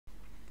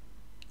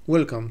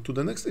Welcome to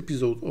the next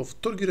episode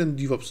of TORGiren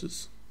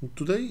DevOpses.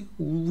 Today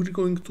we're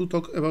going to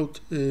talk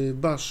about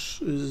Bash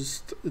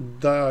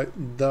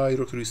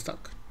directory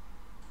stack.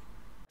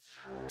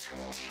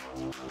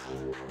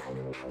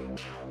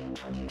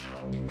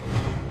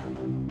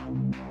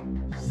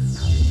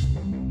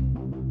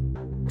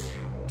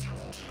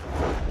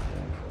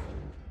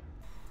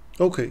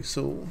 Okay,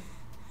 so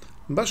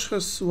Bash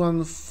has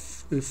one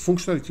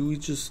functionality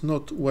which is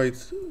not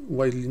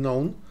widely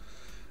known,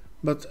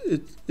 but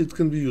it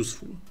can be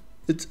useful.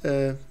 It's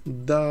a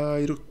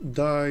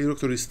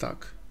directory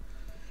stack.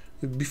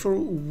 Before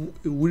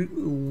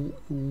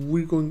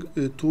we're going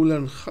to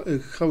learn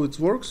how it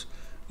works,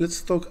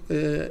 let's talk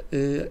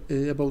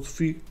about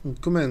three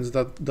commands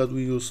that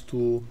we use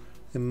to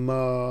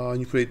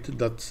manipulate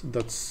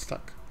that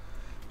stack.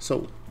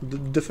 So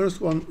the first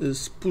one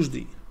is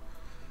pushd.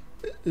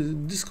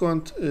 This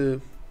command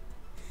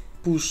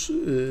push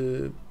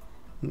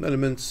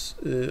elements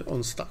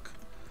on stack.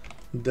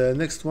 The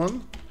next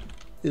one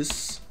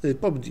is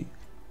popd,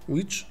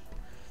 which,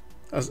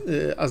 as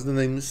the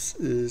name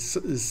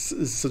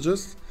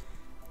suggests,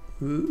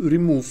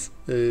 remove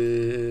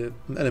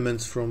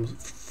elements from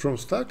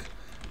stack.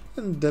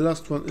 And the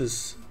last one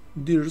is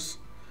dirs,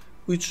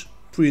 which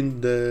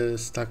print the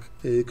stack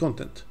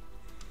content.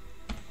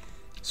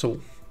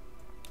 So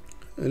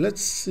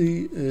let's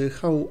see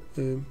how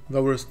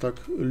our stack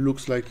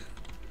looks like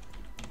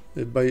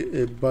by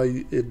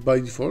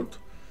default.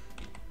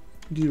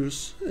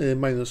 Dirs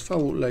minus v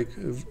like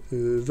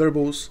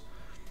verbose.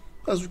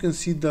 As we can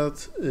see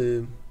that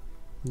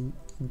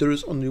there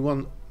is only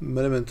one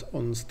element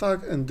on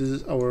stack, and this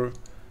is our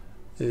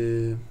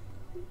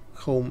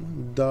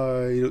home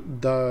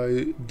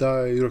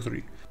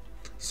directory.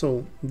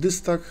 So this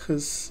stack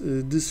has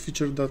this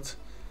feature that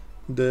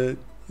the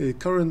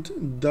current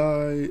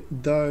directory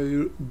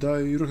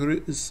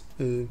is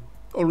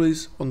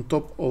always on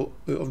top of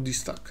the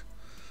stack.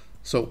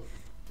 So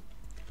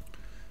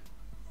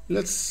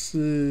let's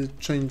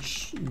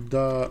change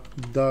the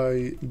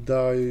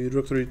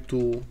directory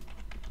to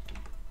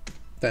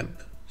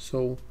temp.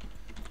 So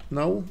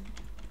now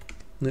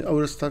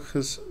our stack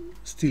has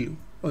still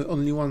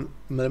only one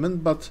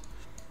element, but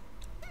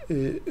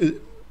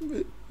it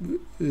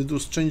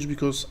was changed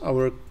because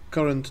our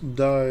current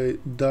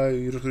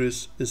directory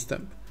is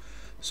temp.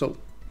 So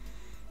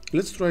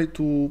let's try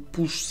to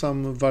push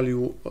some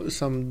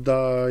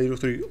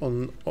directory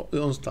on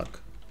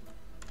stack.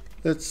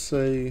 Let's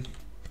say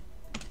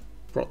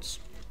prods.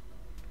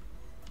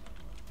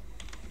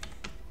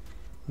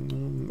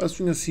 As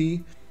you can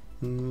see,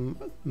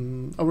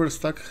 our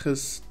stack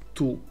has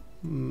two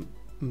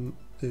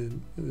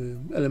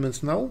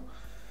elements now.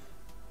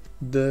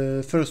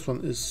 The first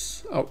one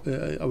is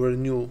our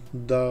new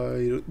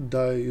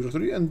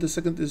directory, and the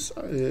second is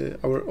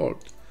our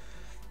old.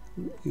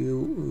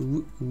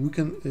 We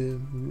can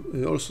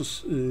also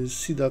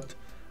see that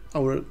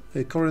our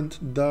current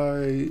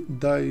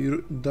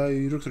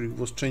directory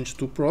was changed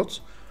to prods.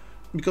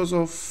 Because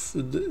of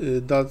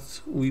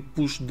that, we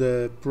push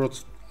the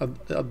prods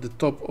at the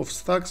top of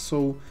stack,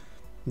 so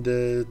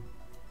the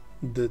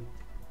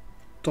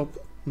top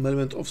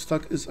element of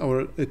stack is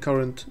our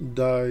current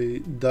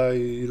directory.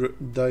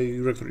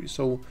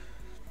 So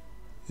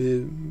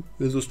it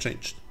was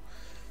changed.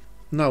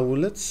 Now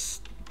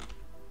let's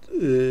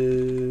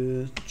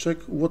check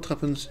what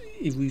happens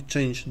if we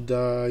change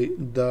the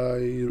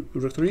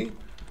directory.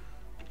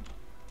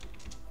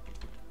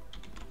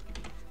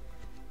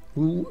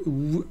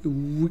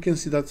 We can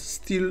see that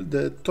still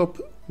the top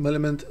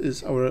element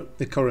is our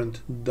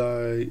current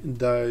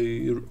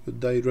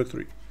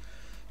directory.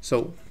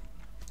 So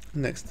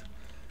next,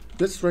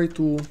 let's try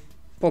to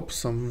pop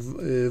some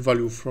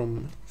value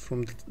from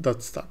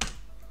that stack.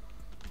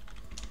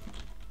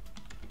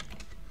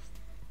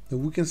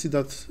 We can see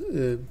that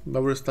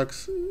our stack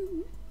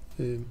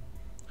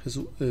has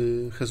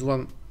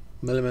one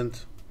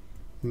element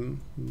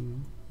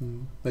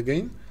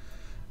again,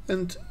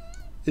 and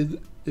it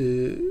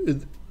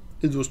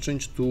was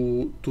changed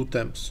to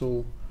temp.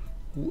 So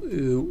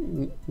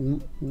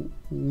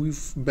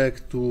we've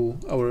back to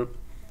our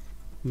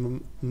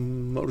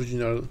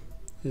original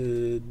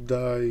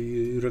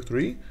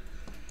directory.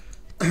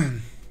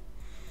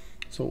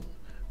 So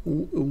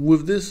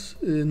with this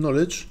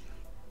knowledge,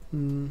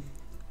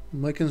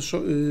 I can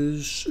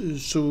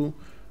show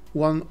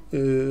one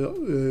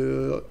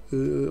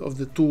of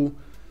the two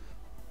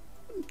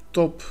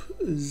top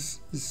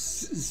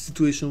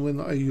situation when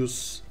I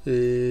use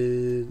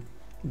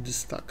this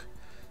stack.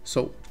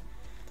 So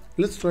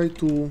let's try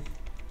to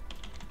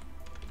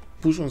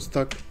push on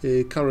stack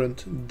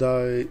current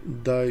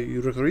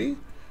directory,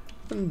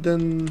 and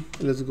then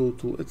let's go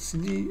to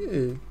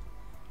etcd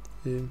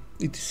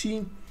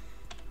etc,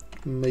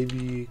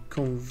 maybe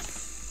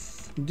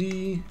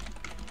convd,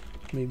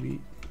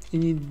 maybe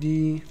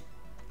initd,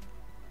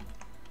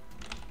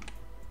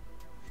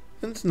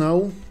 and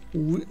now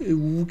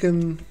we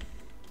can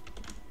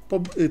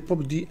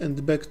popd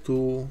and back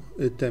to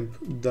temp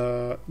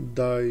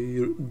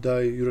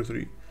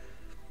directory.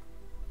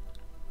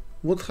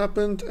 what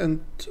happened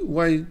and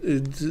why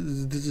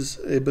this is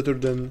better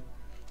than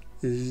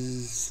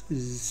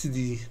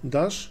cd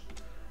dash,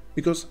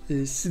 because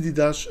cd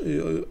dash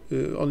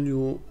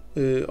only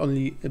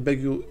back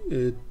you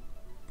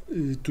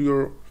to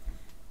your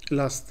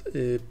last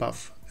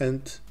path,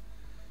 and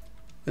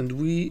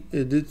we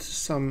did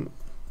some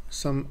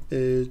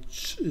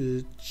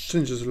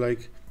changes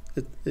like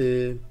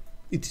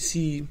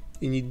etc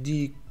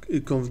init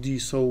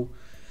convd, so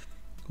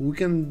we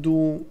can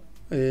do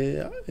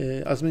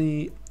as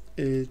many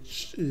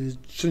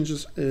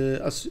changes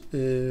as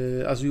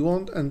we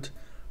want, and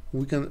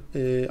we can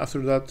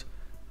after that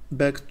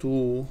back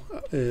to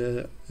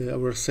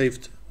our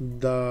saved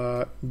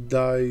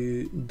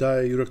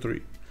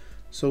directory.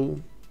 So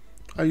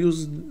I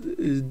use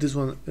this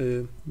one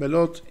a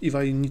lot. If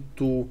I need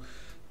to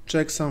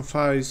check some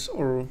files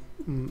or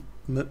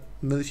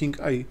many things,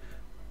 I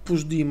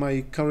push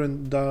my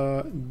current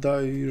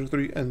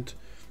directory and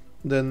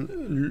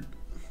then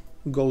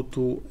go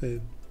to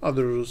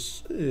other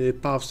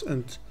paths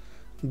and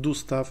do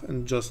stuff,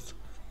 and just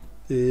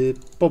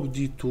pop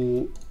D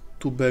to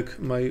back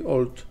my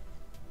old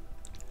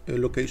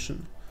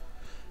location.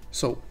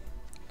 So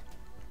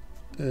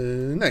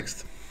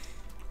next,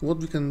 what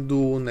we can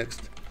do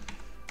next?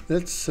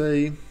 Let's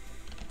say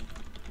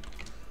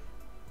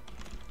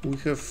we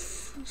have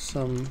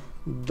some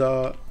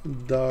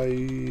directories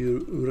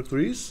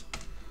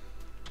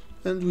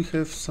and we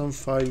have some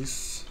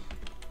files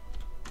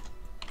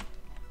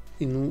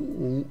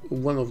in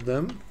one of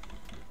them,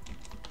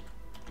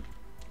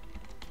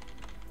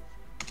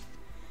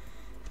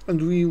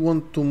 and we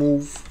want to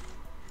move,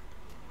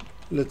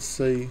 let's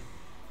say,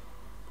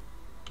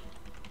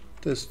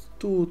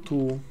 test2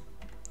 to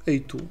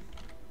A2.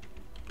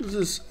 This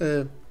is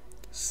a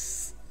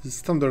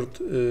standard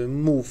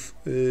move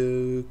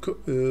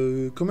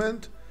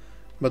command,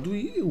 but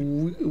we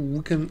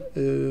can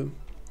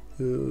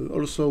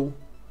also,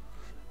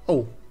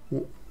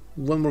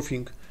 one more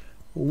thing,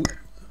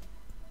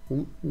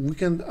 we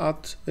can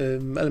add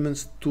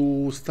elements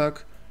to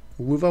stack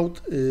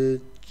without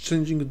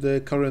changing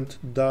the current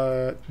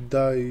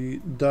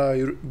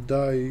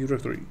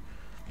directory.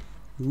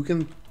 We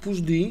can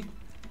push D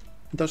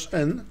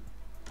 -N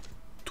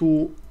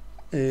to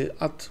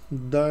add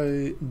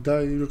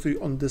directory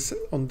on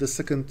the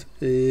second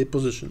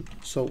position.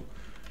 So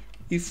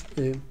if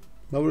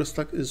our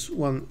stack is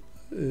one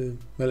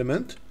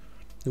element,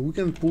 we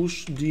can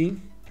push D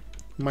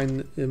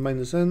 -N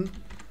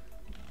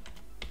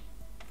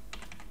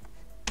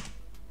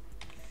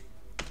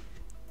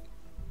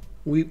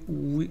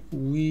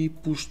we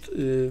pushed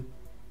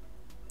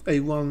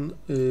A1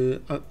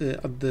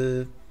 at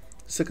the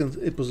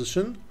second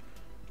position,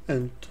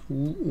 and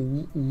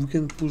we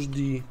can push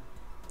the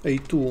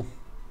A2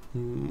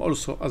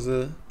 also as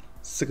a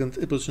second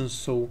position,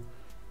 so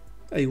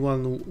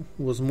A1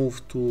 was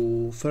moved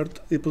to third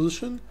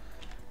position,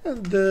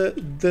 and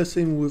the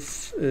same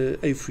with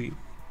A3.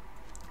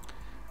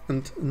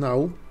 And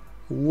now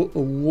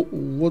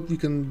what we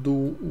can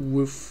do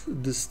with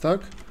this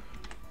stack,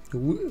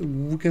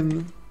 we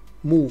can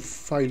move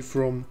file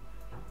from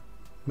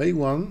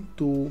A1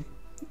 to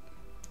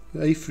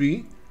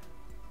A3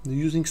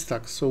 using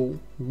stack. So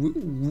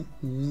we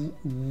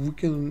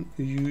can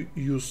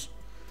use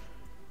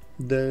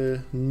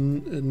the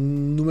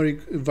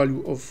numeric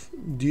value of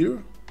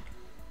dir,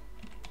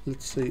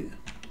 let's say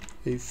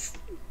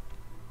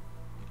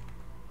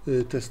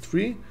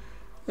test3,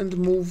 and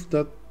move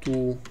that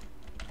to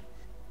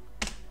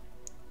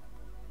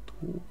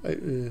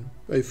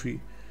A3.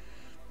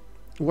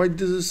 Why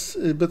this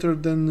is better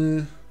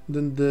than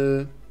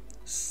the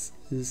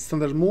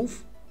standard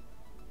move?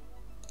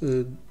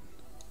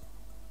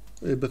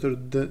 Better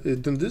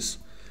than this.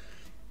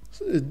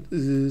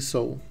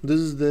 So this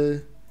is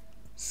the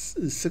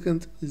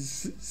second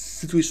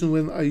situation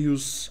when I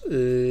use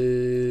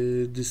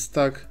this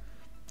stack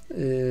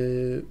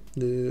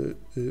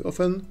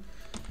often.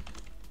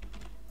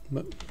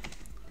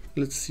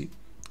 Let's see.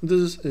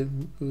 This is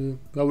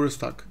our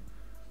stack.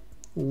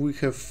 We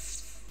have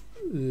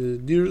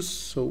dirs,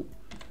 so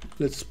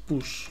let's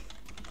push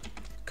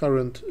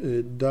current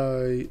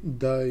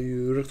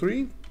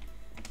directory.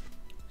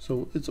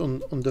 So it's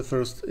on the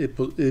first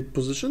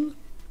position.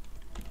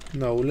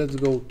 Now let's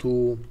go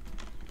to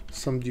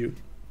some dir.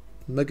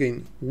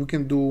 Again, we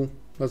can do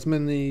as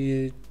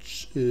many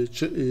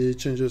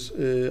changes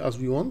as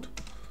we want.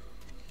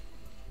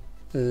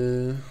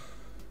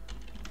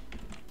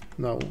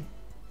 Now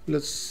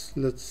let's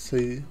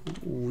say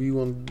we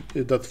want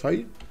that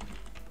file,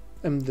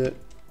 and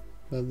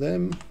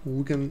then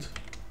we can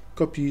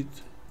copy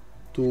it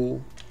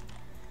to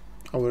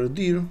our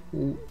dir,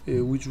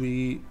 which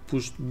we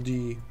pushed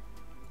D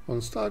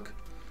on stack,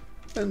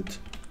 and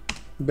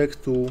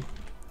back to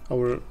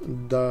our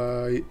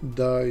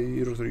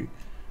directory.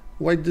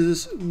 Why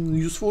this is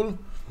useful?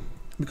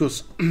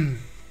 Because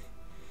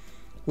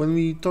when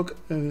we talk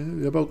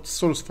about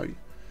source file,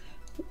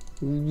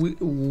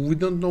 we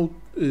don't know,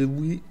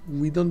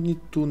 we don't need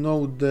to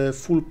know the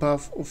full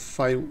path of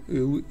file.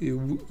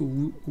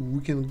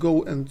 We can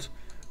go and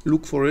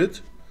look for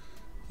it,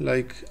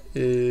 like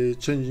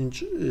changing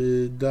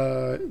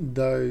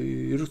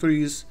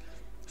directories,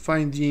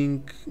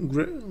 finding,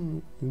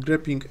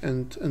 grabbing,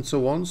 and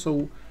so on.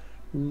 So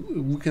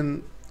we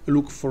can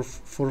look for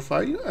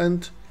file.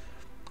 And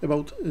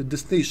about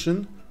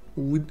destination,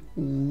 we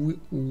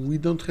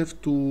don't have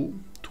to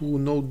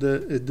know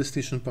the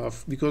destination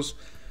path, because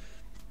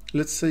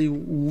let's say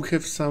we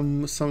have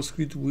some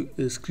script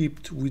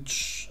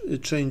which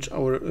change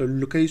our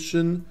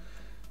location.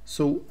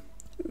 So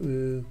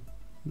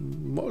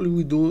all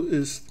we do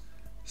is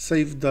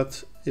save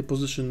that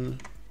position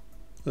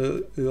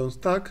on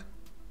stack,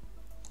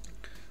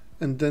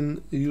 and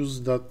then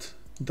use that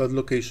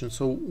location.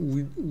 So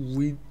we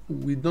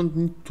don't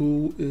need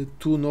to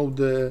know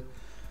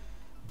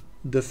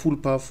the full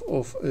path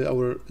of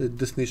our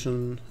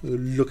destination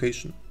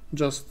location,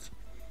 just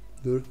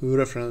the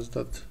reference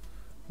that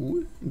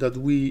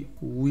we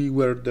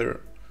were there.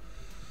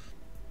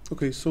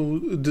 Okay, so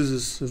this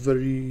is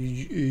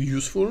very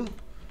useful.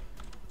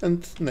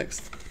 And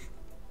next,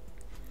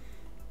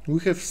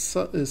 we have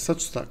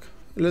such stack.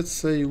 Let's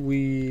say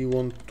we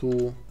want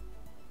to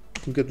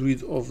get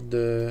rid of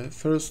the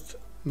first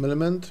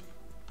element.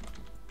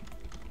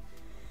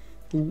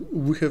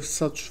 We have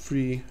such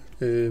three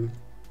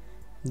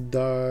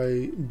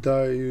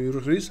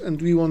directories,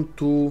 and we want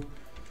to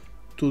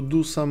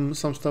do some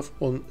stuff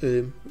on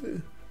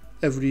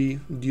every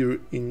dir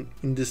in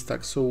this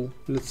stack. So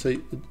let's say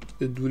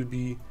it will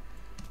be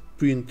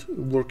print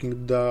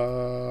working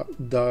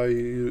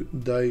directory.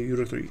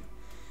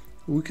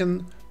 We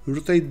can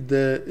rotate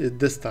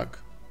the stack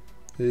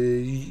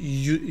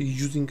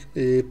using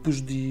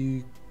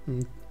pushd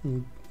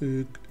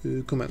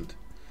command.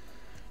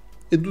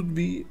 It would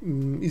be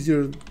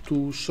easier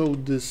to show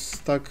this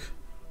stack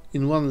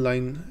in one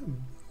line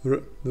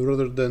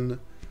rather than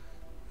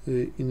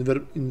in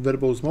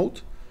verbose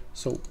mode.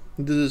 So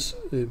this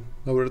is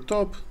our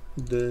top,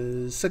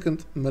 the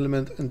second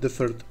element, and the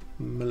third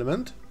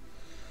element,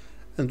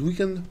 and we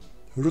can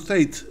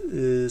rotate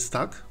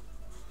stack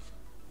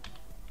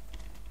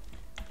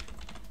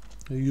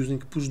using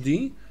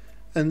pushd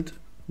and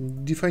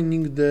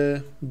defining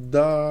the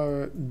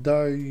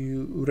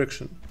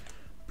direction.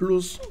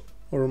 Plus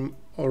or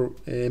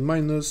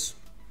minus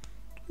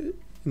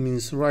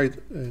means right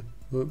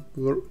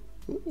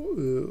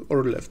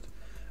or left.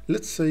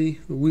 Let's say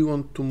we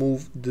want to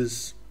move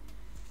this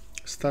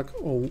stack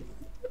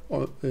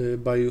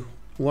by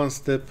one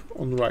step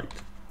on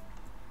right,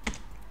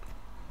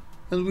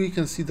 and we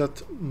can see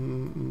that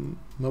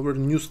our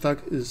new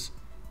stack is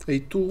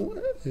A2,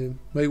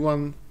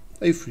 A1,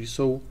 A3.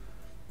 So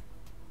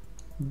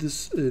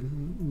this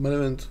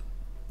element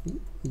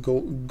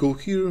go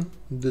here,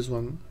 this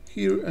one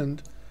here,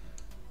 and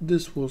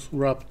this was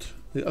wrapped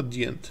at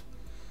the end.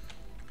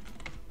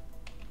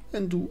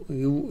 And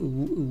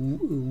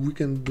we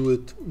can do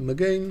it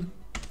again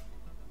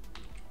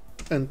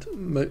and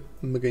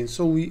again.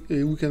 So we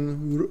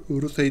can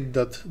rotate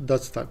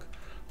that stack.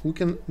 We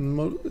can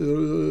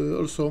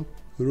also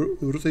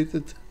rotate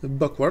it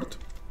backward,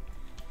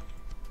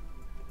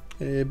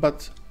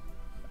 but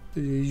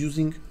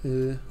using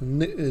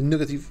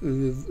negative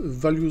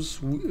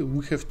values.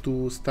 We have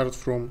to start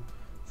from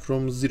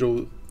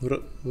 0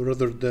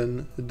 rather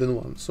than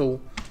 1. So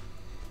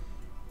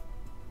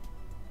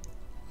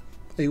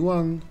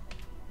A1,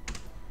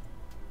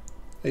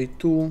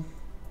 A2,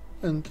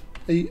 and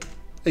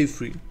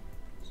A3.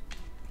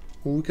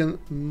 We can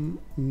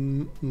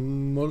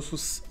also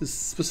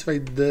specify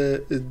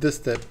the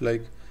step,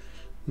 like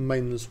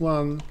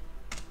 -1,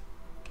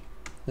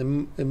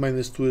 and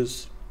 -2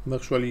 is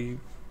actually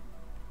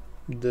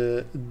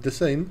the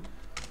same,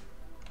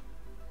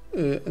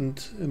 and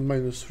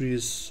 -3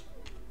 is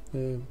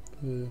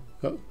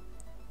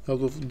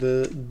out of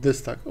the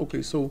stack.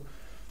 Okay, so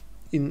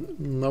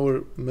in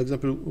our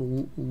example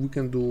we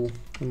can do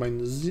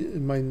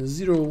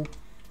 -0,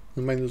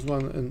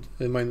 -1, and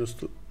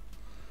 -2.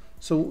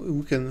 So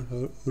we can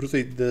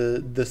rotate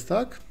the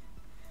stack.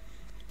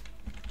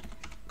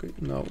 Okay,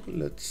 now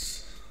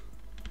let's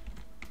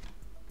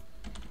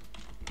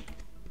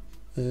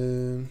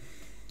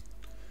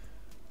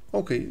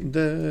okay,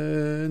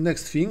 the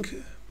next thing,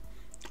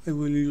 I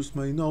will use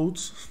my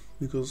notes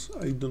because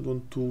I don't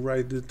want to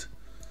write it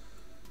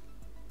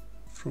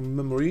from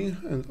memory,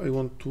 and I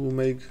want to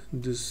make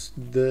this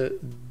the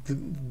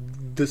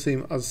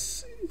same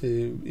as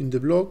in the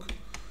blog.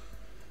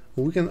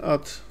 We can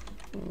add,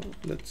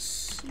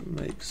 let's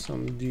make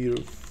some dir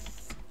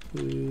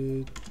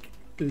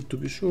to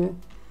be sure.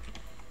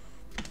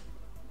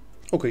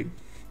 Okay,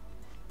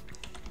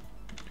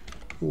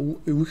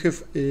 we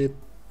have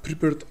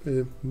prepared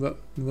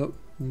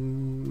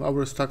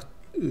our stack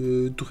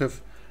to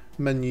have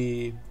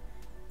many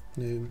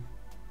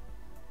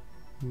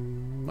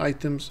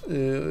items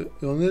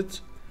on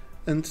it,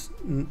 and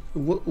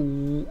what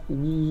we're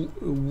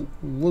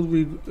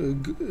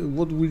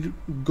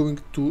going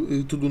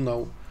to do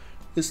now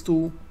is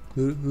to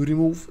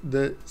remove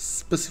the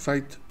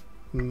specified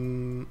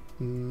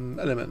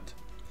element.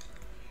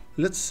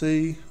 let's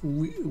say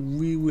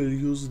we will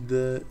use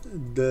the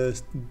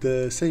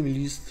same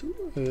list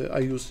I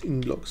used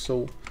in blog.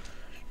 So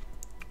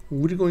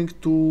we're going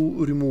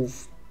to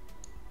remove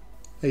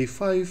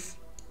A5,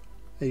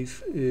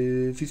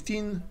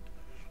 A15,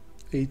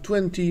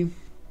 A20,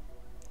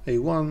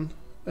 A1,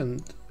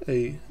 and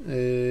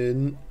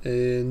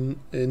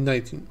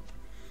A19.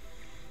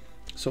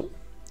 So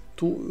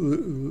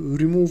to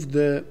remove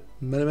the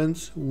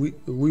elements, we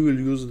will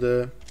use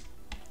the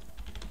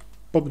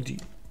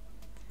popd,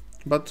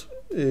 but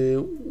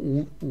we're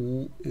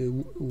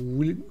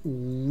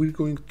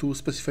going to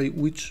specify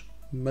which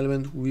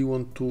element we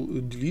want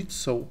to delete.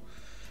 So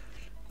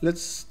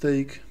let's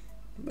take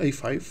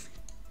A5.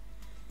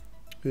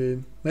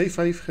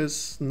 A5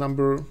 has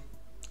number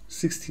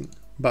 16,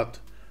 but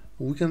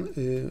we can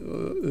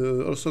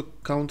also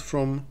count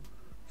from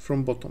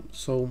bottom.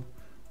 So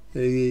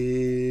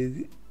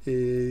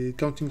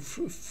counting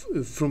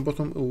from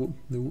bottom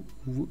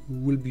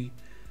will be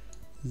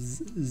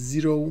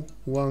 0,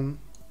 1,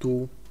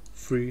 2,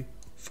 3,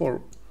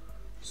 4.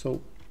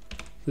 So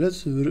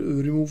let's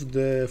remove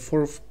the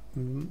fourth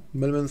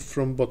element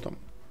from bottom.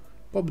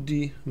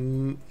 Popd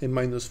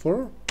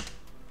 -4,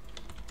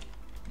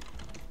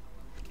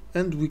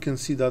 and we can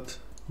see that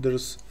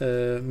there's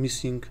a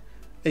missing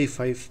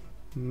A5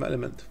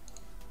 element.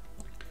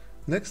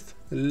 Next,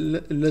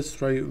 let's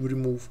try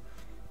remove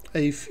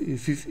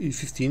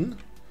A15.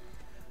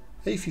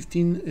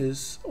 A15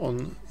 is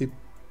on a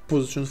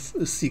position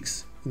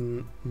 6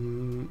 in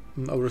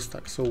our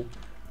stack. So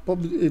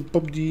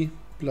popd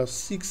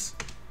 +6,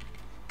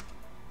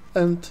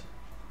 and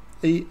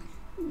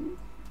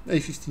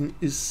A15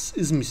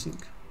 is missing.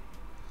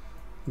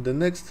 The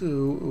next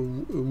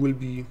will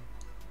be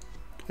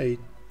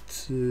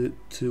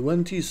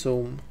A20.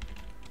 So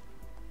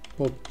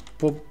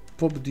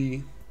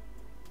popd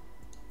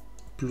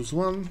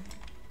 +1.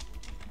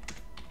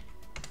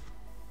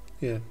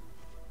 Yeah,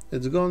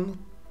 it's gone.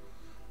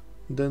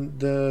 Then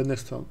the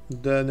next one,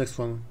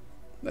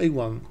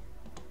 A1.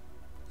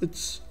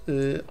 It's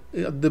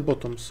at the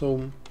bottom,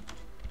 so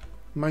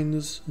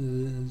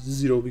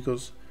 -0,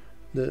 because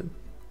the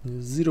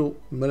 0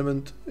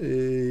 element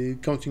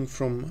counting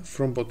from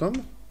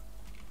bottom.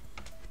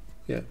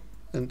 Yeah,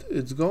 and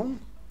it's gone.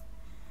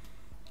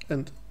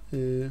 And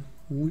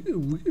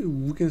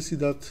we can see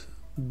that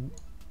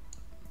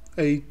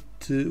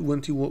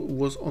A20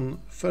 was on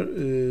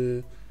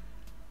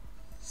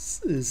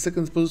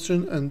second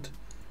position, and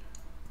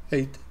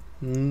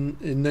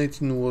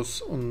A19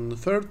 was on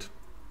third.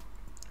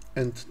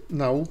 And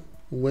now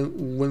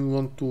when we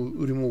want to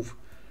remove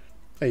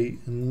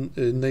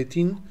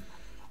A19,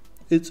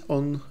 it's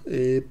on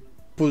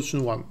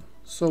position 1.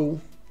 So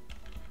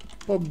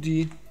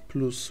popd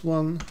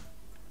 +1,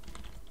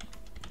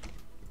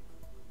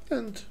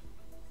 and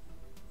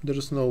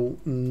there's no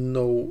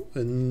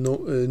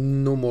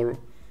more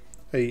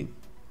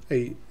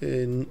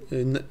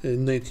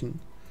A19.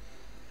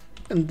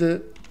 And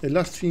the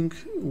last thing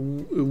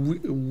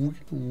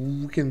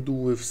we can do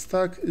with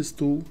stack is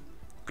to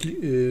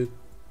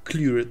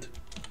clear it.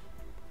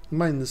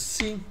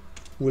 -C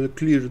will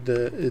clear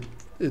the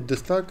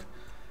stack,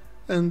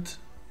 and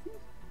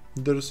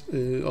there's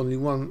only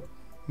one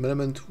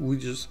element,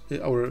 which is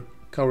our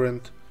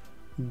current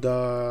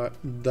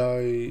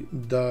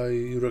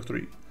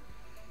directory.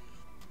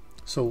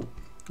 So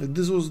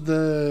this was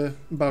the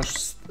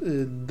bash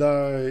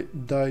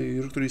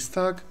directory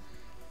stack.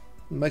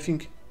 I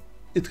think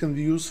it can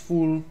be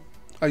useful.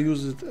 I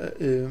use it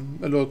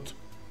a lot.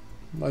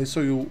 I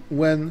saw you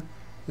when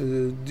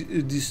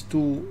these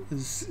two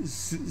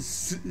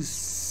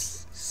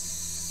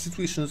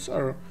situations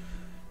are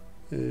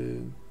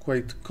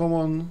quite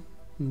common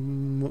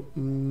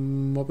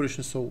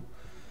operations, so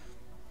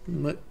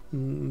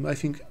I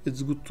think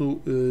it's good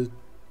to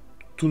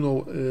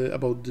know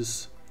about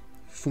this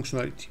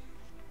functionality.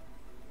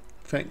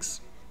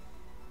 Thanks.